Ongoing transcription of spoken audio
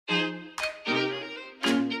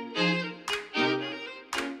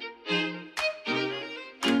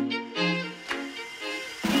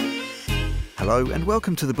Hello and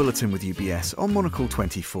welcome to the Bulletin with UBS on Monocle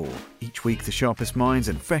 24. Each week the sharpest minds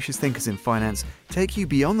and freshest thinkers in finance take you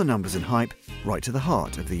beyond the numbers and hype, right to the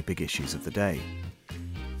heart of the big issues of the day.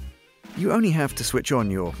 You only have to switch on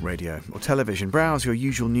your radio or television, browse your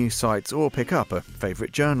usual news sites or pick up a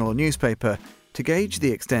favourite journal or newspaper to gauge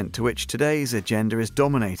the extent to which today's agenda is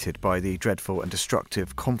dominated by the dreadful and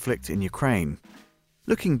destructive conflict in Ukraine.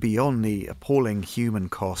 Looking beyond the appalling human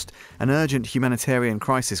cost and urgent humanitarian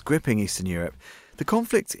crisis gripping Eastern Europe, the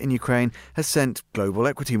conflict in Ukraine has sent global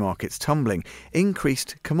equity markets tumbling,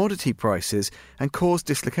 increased commodity prices and caused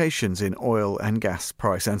dislocations in oil and gas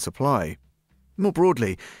price and supply. More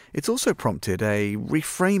broadly, it's also prompted a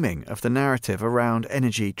reframing of the narrative around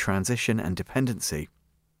energy transition and dependency.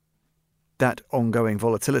 That ongoing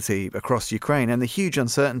volatility across Ukraine and the huge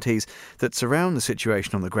uncertainties that surround the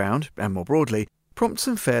situation on the ground, and more broadly, prompt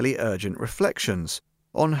some fairly urgent reflections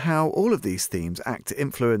on how all of these themes act to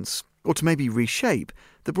influence, or to maybe reshape,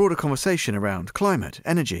 the broader conversation around climate,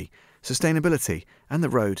 energy, sustainability, and the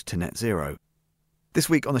road to net zero. This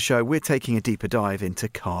week on the show, we're taking a deeper dive into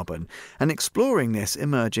carbon and exploring this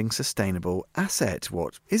emerging sustainable asset.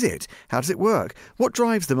 What is it? How does it work? What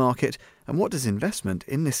drives the market? And what does investment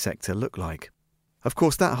in this sector look like? Of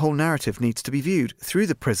course, that whole narrative needs to be viewed through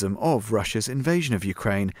the prism of Russia's invasion of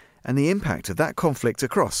Ukraine and the impact of that conflict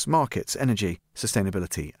across markets, energy,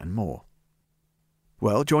 sustainability and more.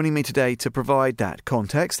 Well, joining me today to provide that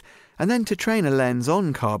context and then to train a lens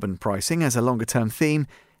on carbon pricing as a longer-term theme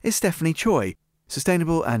is Stephanie Choi,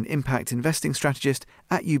 Sustainable and Impact Investing Strategist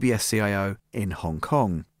at UBS CIO in Hong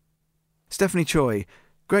Kong. Stephanie Choi,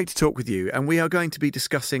 great to talk with you, and we are going to be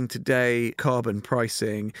discussing today carbon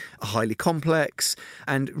pricing, a highly complex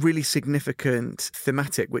and really significant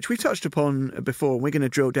thematic, which we touched upon before. We're going to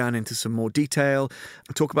drill down into some more detail,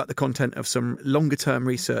 talk about the content of some longer-term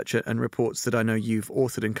research and reports that I know you've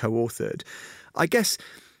authored and co-authored. I guess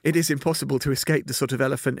it is impossible to escape the sort of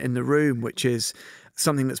elephant in the room, which is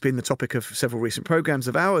something that's been the topic of several recent programmes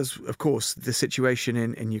of ours. Of course, the situation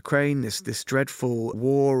in Ukraine, this dreadful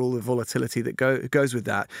war, all the volatility that goes with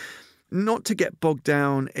that. Not to get bogged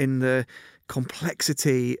down in the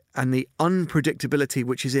complexity and the unpredictability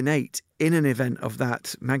which is innate in an event of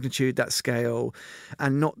that magnitude, that scale,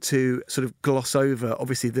 and not to sort of gloss over,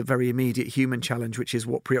 obviously, the very immediate human challenge, which is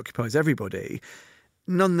what preoccupies everybody.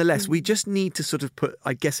 Nonetheless, we just need to sort of put,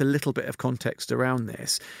 I guess, a little bit of context around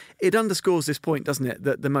this. It underscores this point, doesn't it,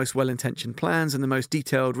 that the most well-intentioned plans and the most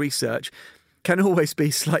detailed research can always be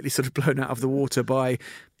slightly sort of blown out of the water by,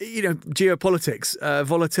 geopolitics,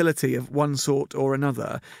 volatility of one sort or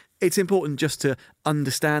another. It's important just to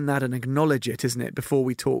understand that and acknowledge it, isn't it, before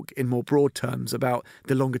we talk in more broad terms about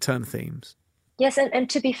the longer-term themes. Yes, and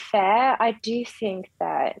to be fair, I do think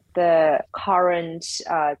that the current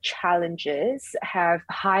challenges have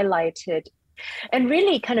highlighted and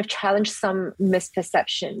really kind of challenged some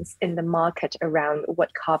misperceptions in the market around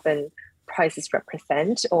what carbon prices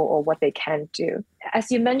represent or what they can do. As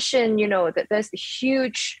you mentioned, that there's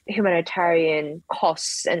huge humanitarian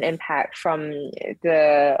costs and impact from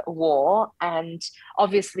the war and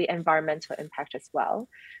obviously environmental impact as well.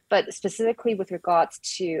 But specifically with regards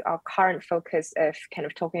to our current focus of kind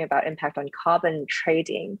of talking about impact on carbon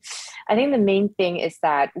trading, I think the main thing is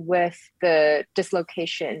that with the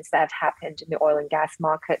dislocations that have happened in the oil and gas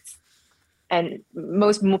markets, and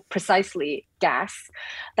most precisely gas,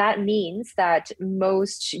 that means that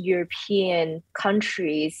most European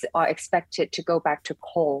countries are expected to go back to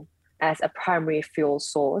coal as a primary fuel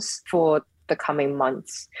source for the coming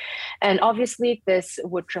months. And obviously, this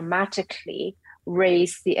would dramatically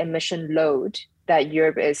raise the emission load that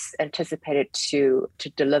Europe is anticipated to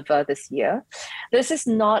deliver this year. This is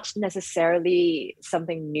not necessarily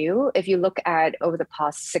something new. If you look at over the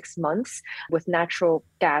past 6 months, with natural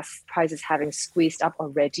gas prices having squeezed up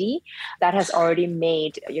already, that has already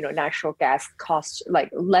made natural gas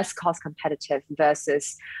less cost competitive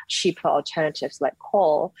versus cheaper alternatives like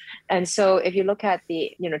coal. And so if you look at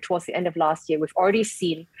the towards the end of last year, we've already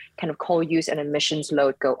seen kind of coal use and emissions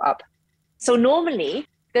load go up. So normally,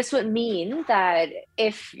 this would mean that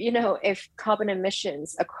if carbon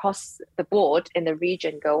emissions across the board in the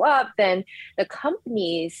region go up, then the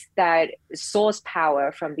companies that source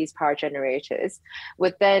power from these power generators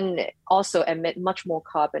would then also emit much more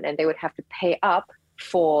carbon, and they would have to pay up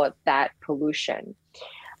for that pollution.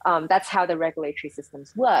 That's how the regulatory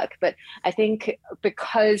systems work. But I think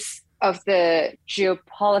because of the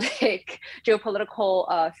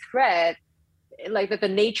geopolitical threat, like the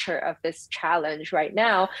nature of this challenge right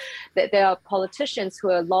now, that there are politicians who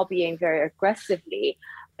are lobbying very aggressively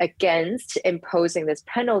against imposing this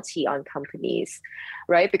penalty on companies,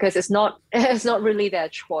 right? Because it's not really their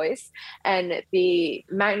choice. And the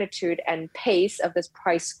magnitude and pace of this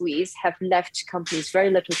price squeeze have left companies very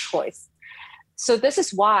little choice. So this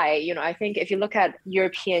is why, I think if you look at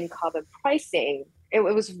European carbon pricing, it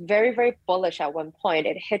was very, very bullish at one point.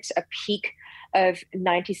 It hit a peak of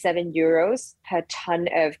 97 euros per ton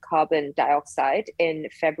of carbon dioxide in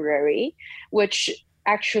February, which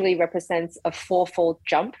actually represents a fourfold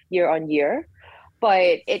jump year on year.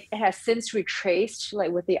 But it has since retraced,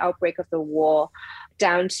 like with the outbreak of the war,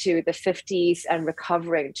 down to the 50s and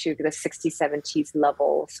recovering to the 60s, 70s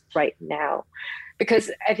levels right now. Because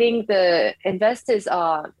I think the investors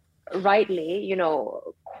are rightly,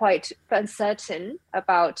 quite uncertain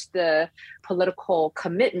about the political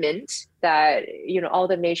commitment that, all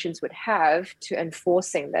the nations would have to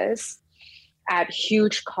enforcing this at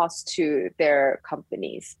huge cost to their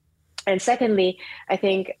companies. And secondly, I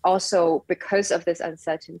think also because of this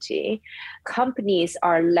uncertainty, companies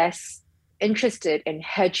are less interested in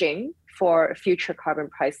hedging for future carbon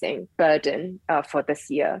pricing burden for this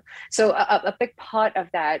year. So a big part of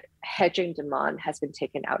that hedging demand has been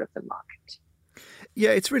taken out of the market.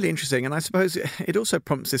 Yeah, it's really interesting. And I suppose it also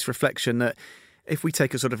prompts this reflection that if we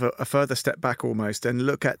take a sort of a further step back almost and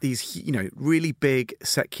look at these, really big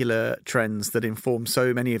secular trends that inform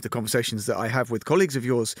so many of the conversations that I have with colleagues of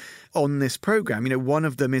yours on this program, one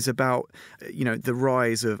of them is about, the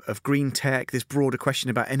rise of green tech, this broader question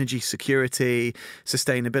about energy security,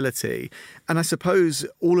 sustainability. And I suppose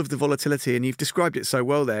all of the volatility, and you've described it so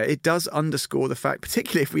well there, it does underscore the fact,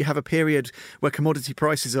 particularly if we have a period where commodity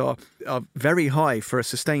prices are very high for a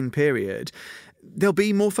sustained period, there'll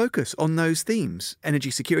be more focus on those themes. Energy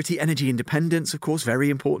security, energy independence, of course, very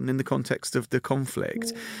important in the context of the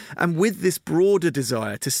conflict. And with this broader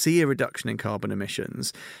desire to see a reduction in carbon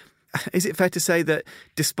emissions, is it fair to say that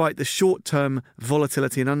despite the short-term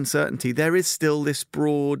volatility and uncertainty, there is still this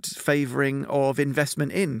broad favouring of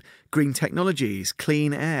investment in green technologies,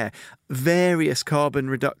 clean air, various carbon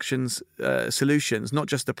reductions solutions, not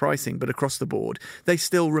just the pricing, but across the board? They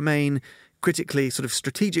still remain critically, sort of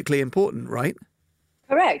strategically important, right?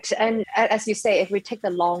 Correct. And as you say, if we take the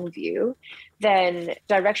long view, then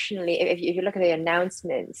directionally, if you look at the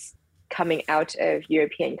announcements coming out of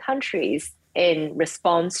European countries in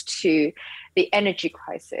response to the energy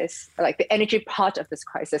crisis, like the energy part of this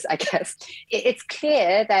crisis, I guess, it's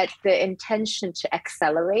clear that the intention to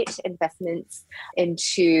accelerate investments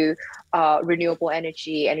into renewable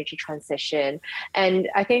energy transition. And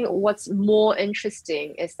I think what's more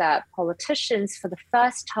interesting is that politicians, for the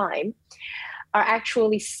first time, are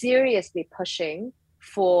actually seriously pushing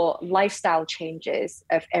for lifestyle changes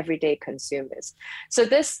of everyday consumers. So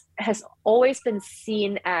this has always been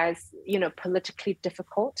seen as, politically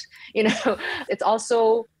difficult. It's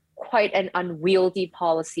also quite an unwieldy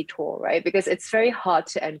policy tool, right? Because it's very hard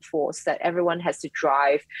to enforce that everyone has to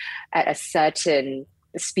drive at a certain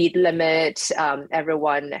speed limit.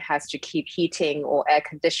 Everyone has to keep heating or air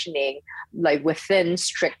conditioning like within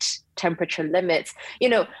strict temperature limits.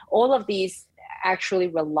 All of these actually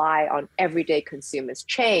rely on everyday consumers'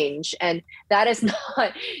 change. And that is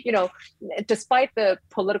not, despite the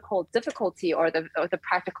political difficulty or the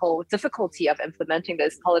practical difficulty of implementing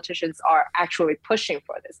this, politicians are actually pushing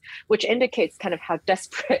for this, which indicates kind of how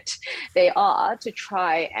desperate they are to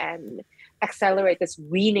try and accelerate this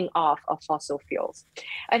weaning off of fossil fuels.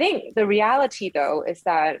 I think the reality, though, is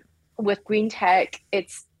that with green tech,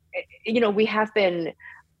 we have been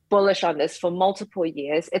bullish on this for multiple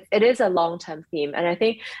years. It is a long-term theme. And I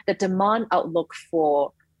think the demand outlook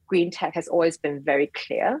for green tech has always been very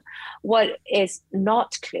clear. What is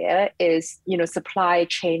not clear is, supply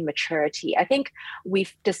chain maturity. I think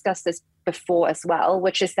we've discussed this before as well,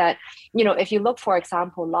 which is that, if you look, for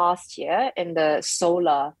example, last year in the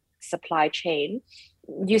solar supply chain,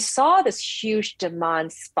 you saw this huge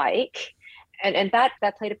demand spike. And that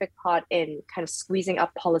played a big part in kind of squeezing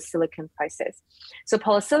up polysilicon prices. So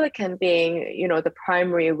polysilicon being, the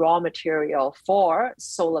primary raw material for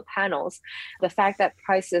solar panels, the fact that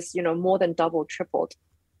prices, more than doubled, tripled,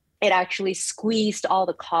 it actually squeezed all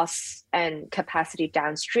the costs and capacity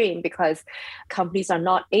downstream because companies are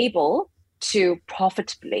not able to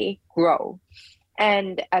profitably grow.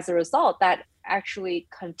 And as a result, that actually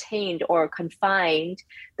contained or confined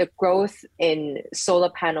the growth in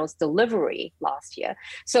solar panels delivery last year.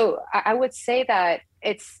 So I would say that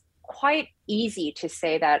it's quite easy to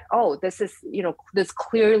say that, this is, this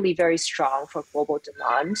clearly very strong for global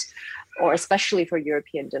demand, or especially for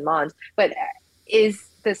European demand. But is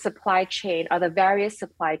the supply chain, are the various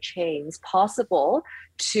supply chains possible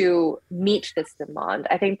to meet this demand?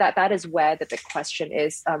 I think that that is where the big question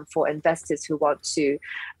is for investors who want to,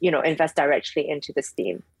 invest directly into this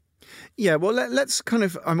theme. Yeah, well, let's kind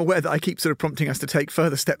of, I'm aware that I keep sort of prompting us to take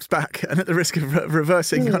further steps back and at the risk of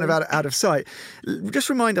reversing kind of out of sight. Just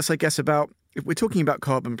remind us, I guess, about, if we're talking about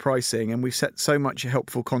carbon pricing, and we've set so much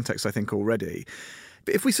helpful context, I think, already.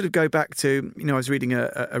 But if we sort of go back to, I was reading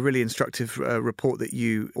a really instructive report that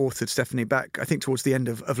you authored, Stephanie, back, I think, towards the end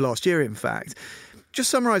of last year, in fact. Just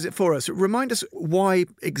summarise it for us. Remind us why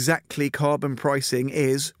exactly carbon pricing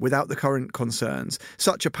is, without the current concerns,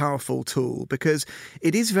 such a powerful tool, because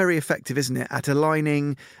it is very effective, isn't it, at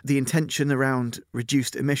aligning the intention around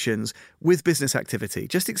reduced emissions with business activity.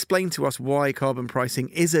 Just explain to us why carbon pricing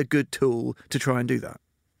is a good tool to try and do that.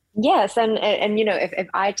 Yes, and if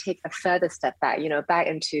I take a further step back, back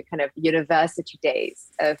into kind of university days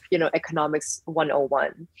of economics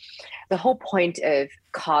 101, the whole point of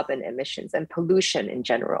carbon emissions and pollution in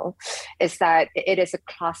general is that it is a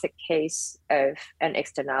classic case of an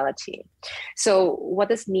externality. So what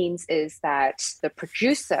this means is that the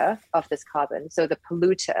producer of this carbon, so the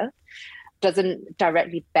polluter, doesn't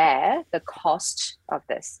directly bear the cost of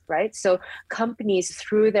this, right? So companies,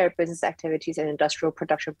 through their business activities and industrial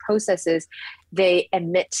production processes, they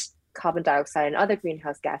emit carbon dioxide and other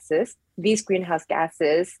greenhouse gases. These greenhouse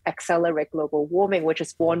gases accelerate global warming, which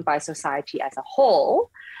is borne by society as a whole,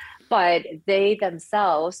 but they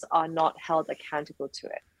themselves are not held accountable to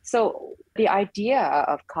it. So the idea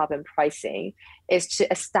of carbon pricing is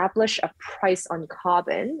to establish a price on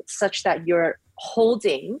carbon such that you're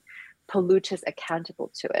holding polluters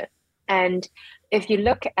accountable to it. And if you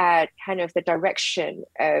look at kind of the direction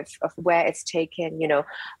of where it's taken,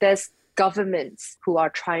 there's governments who are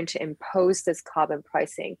trying to impose this carbon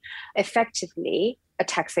pricing, effectively a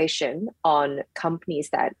taxation on companies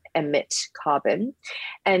that emit carbon.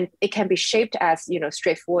 And it can be shaped as,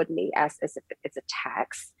 straightforwardly as if it's a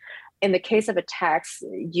tax. In the case of a tax,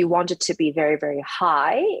 you want it to be very, very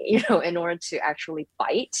high, in order to actually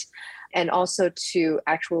bite, and also to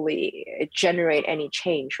actually generate any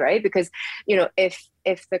change, right? Because,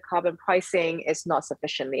 if the carbon pricing is not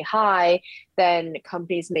sufficiently high, then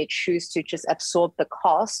companies may choose to just absorb the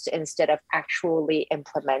cost instead of actually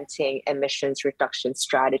implementing emissions reduction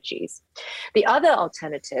strategies. The other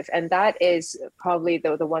alternative, and that is probably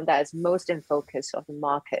the one that is most in focus of the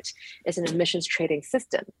market, is an emissions trading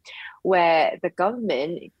system, where the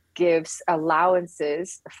government gives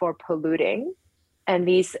allowances for polluting, and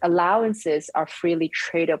these allowances are freely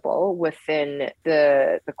tradable within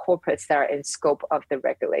the corporates that are in scope of the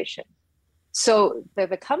regulation. So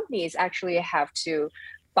the companies actually have to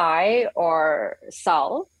buy or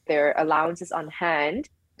sell their allowances on hand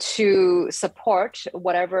to support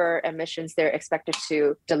whatever emissions they're expected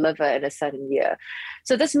to deliver in a certain year.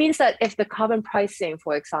 So this means that if the carbon pricing,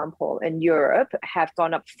 for example, in Europe have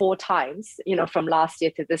gone up 4 times, from last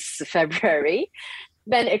year to this February,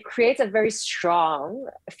 then it creates a very strong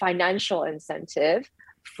financial incentive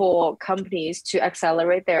for companies to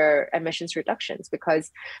accelerate their emissions reductions, because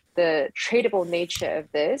the tradable nature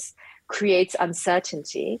of this creates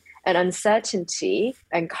uncertainty, and uncertainty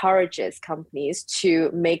encourages companies to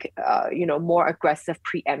make more aggressive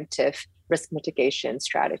preemptive risk mitigation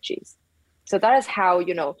strategies. So that is how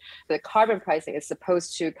the carbon pricing is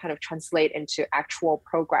supposed to kind of translate into actual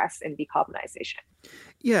progress in decarbonization.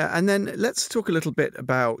 Yeah, and then let's talk a little bit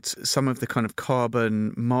about some of the kind of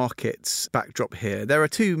carbon markets backdrop here. There are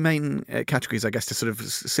 2 main categories, I guess, to sort of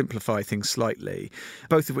simplify things slightly,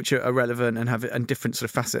 both of which are relevant and have different sort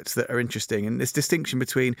of facets that are interesting. And this distinction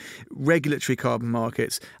between regulatory carbon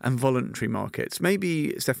markets and voluntary markets.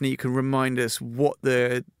 Maybe, Stephanie, you can remind us what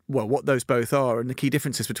those both are and the key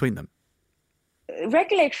differences between them.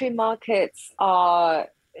 Regulatory markets are,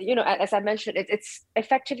 as I mentioned, it's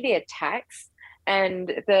effectively a tax. And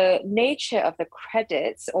the nature of the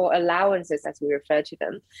credits or allowances, as we refer to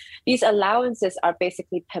them, these allowances are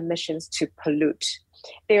basically permissions to pollute.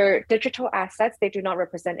 They're digital assets. They do not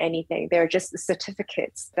represent anything. They're just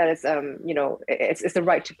certificates that is, it's the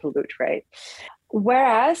right to pollute, right?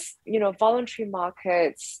 Whereas, voluntary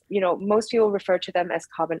markets, most people refer to them as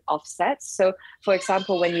carbon offsets. So, for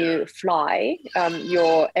example, when you fly,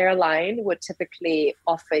 your airline would typically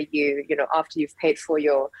offer you, after you've paid for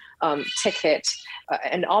your ticket,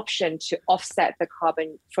 an option to offset the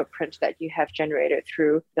carbon footprint that you have generated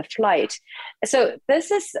through the flight. So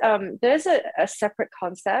this is, there's a separate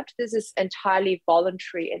concept. This is entirely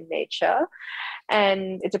voluntary in nature,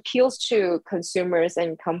 and it appeals to consumers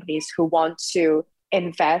and companies who want to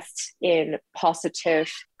invest in positive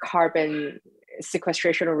carbon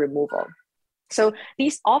sequestration or removal. So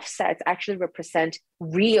these offsets actually represent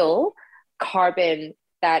real carbon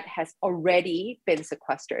that has already been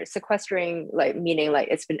sequestered. Sequestering, like meaning like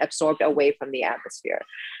it's been absorbed away from the atmosphere.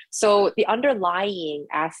 So the underlying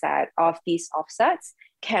asset of these offsets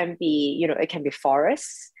can be, it can be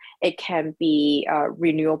forests, it can be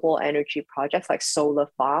renewable energy projects like solar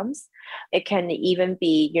farms. It can even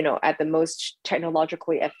be, at the most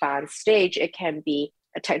technologically advanced stage, it can be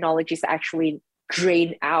technologies that actually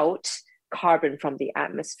drain out carbon from the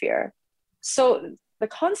atmosphere. So the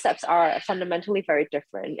concepts are fundamentally very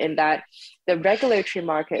different in that the regulatory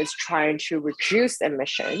market is trying to reduce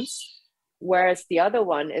emissions, whereas the other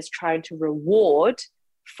one is trying to reward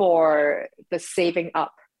for the saving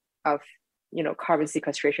up of, carbon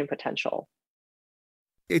sequestration potential.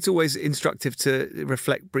 It's always instructive to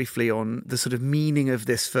reflect briefly on the sort of meaning of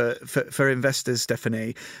this for investors,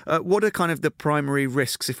 Stephanie. What are kind of the primary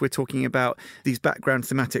risks if we're talking about these background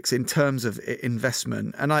thematics in terms of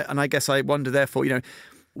investment? And I guess I wonder, therefore,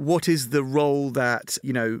 what is the role that,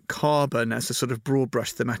 carbon as a sort of broad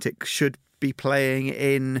brush thematic should be playing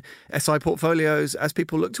in SI portfolios as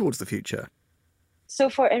people look towards the future? So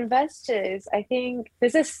for investors, I think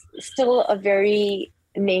this is still a very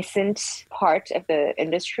nascent part of the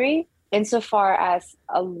industry, insofar as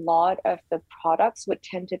a lot of the products would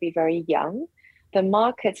tend to be very young. The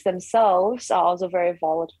markets themselves are also very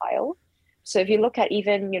volatile. So if you look at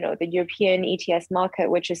even, the European ETS market,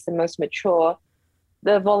 which is the most mature,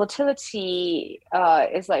 the volatility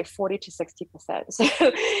is like 40 to 60%. So,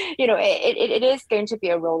 it is going to be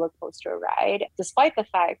a roller coaster ride, despite the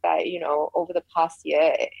fact that, over the past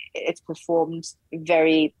year, it's performed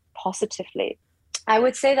very positively. I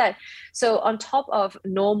would say that, so on top of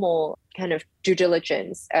normal kind of due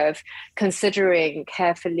diligence of considering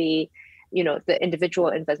carefully, the individual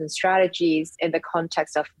investment strategies in the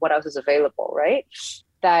context of what else is available, right?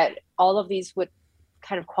 That all of these would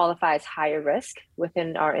kind of qualify as higher risk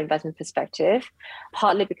within our investment perspective,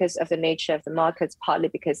 partly because of the nature of the markets, partly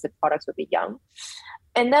because the products would be young.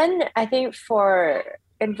 And then I think for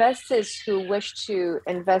investors who wish to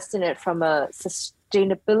invest in it from a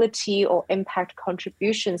sustainability or impact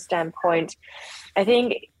contribution standpoint, I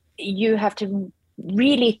think you have to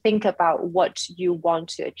really think about what you want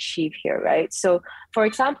to achieve here, right? So, for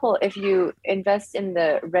example, if you invest in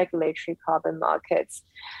the regulatory carbon markets,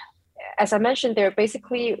 as I mentioned, they're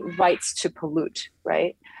basically rights to pollute,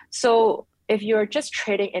 right? So if you're just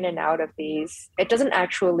trading in and out of these, it doesn't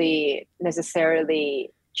actually necessarily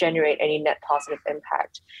generate any net positive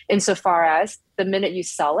impact, insofar as the minute you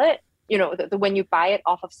sell it, when you buy it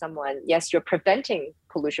off of someone, yes, you're preventing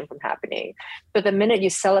pollution from happening. But the minute you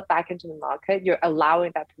sell it back into the market, you're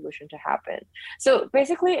allowing that pollution to happen. So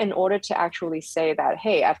basically, in order to actually say that,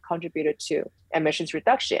 hey, I've contributed to emissions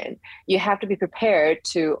reduction, you have to be prepared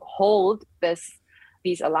to hold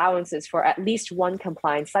these allowances for at least one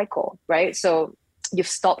compliance cycle, right? So you've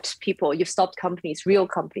stopped companies, real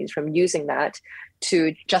companies, from using that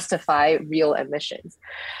to justify real emissions.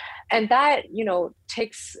 And that,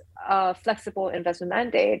 takes a flexible investment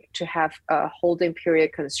mandate to have a holding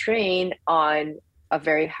period constraint on a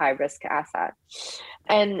very high risk asset.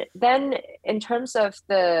 And then in terms of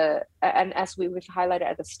and as we've highlighted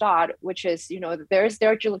at the start, which is, there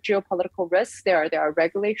are geopolitical risks, there are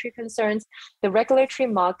regulatory concerns. The regulatory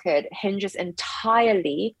market hinges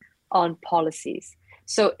entirely on policies.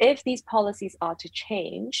 So if these policies are to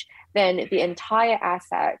change, then the entire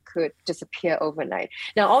asset could disappear overnight.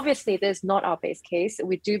 Now, obviously, this is not our base case.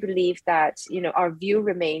 We do believe that, our view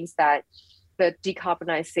remains that the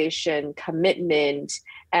decarbonization commitment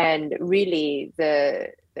and really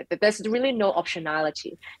there's really no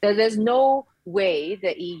optionality. There's no way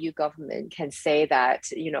the EU government can say that,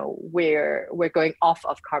 we're going off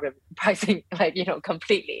of carbon pricing,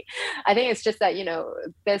 completely. I think it's just that,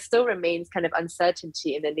 there still remains kind of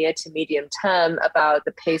uncertainty in the near to medium term about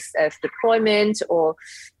the pace of deployment or,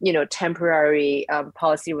 temporary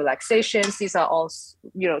policy relaxations. These are all,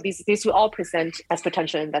 these will all present as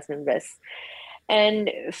potential investment risks.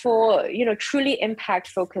 And for, truly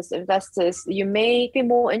impact-focused investors, you may be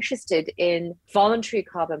more interested in voluntary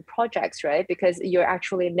carbon projects, right? Because you're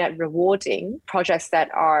actually net rewarding projects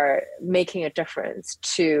that are making a difference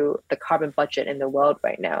to the carbon budget in the world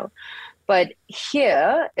right now. But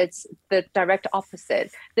here, it's the direct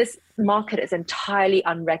opposite. This market is entirely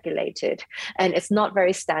unregulated and it's not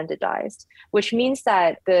very standardized, which means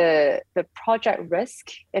that the project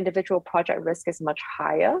risk, individual project risk, is much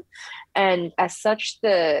higher. And as such,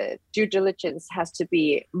 the due diligence has to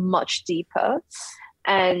be much deeper.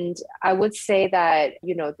 And I would say that,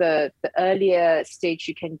 the earlier stage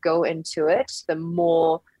you can go into it, the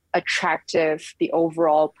more attractive the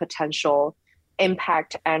overall potential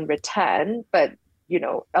impact and return, but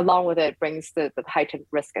along with it brings the heightened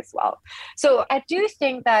risk as well. So I do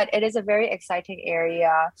think that it is a very exciting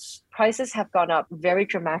area. Prices have gone up very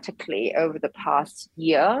dramatically over the past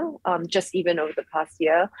year, just even over the past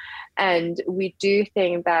year. And we do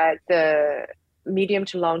think that the medium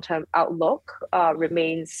to long-term outlook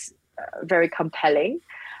remains very compelling.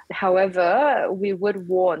 However, we would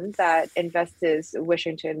warn that investors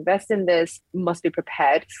wishing to invest in this must be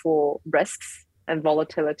prepared for risks and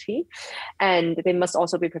volatility. And they must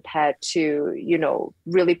also be prepared to,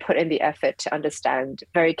 really put in the effort to understand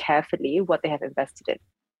very carefully what they have invested in.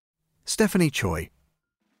 Stephanie Choi.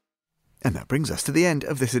 And that brings us to the end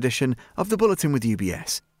of this edition of The Bulletin with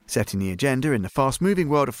UBS, setting the agenda in the fast-moving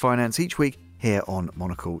world of finance each week here on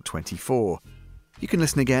Monocle 24. You can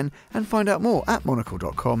listen again and find out more at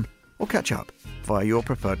monocle.com or catch up via your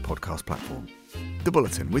preferred podcast platform. The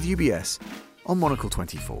Bulletin with UBS on Monocle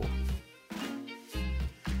 24.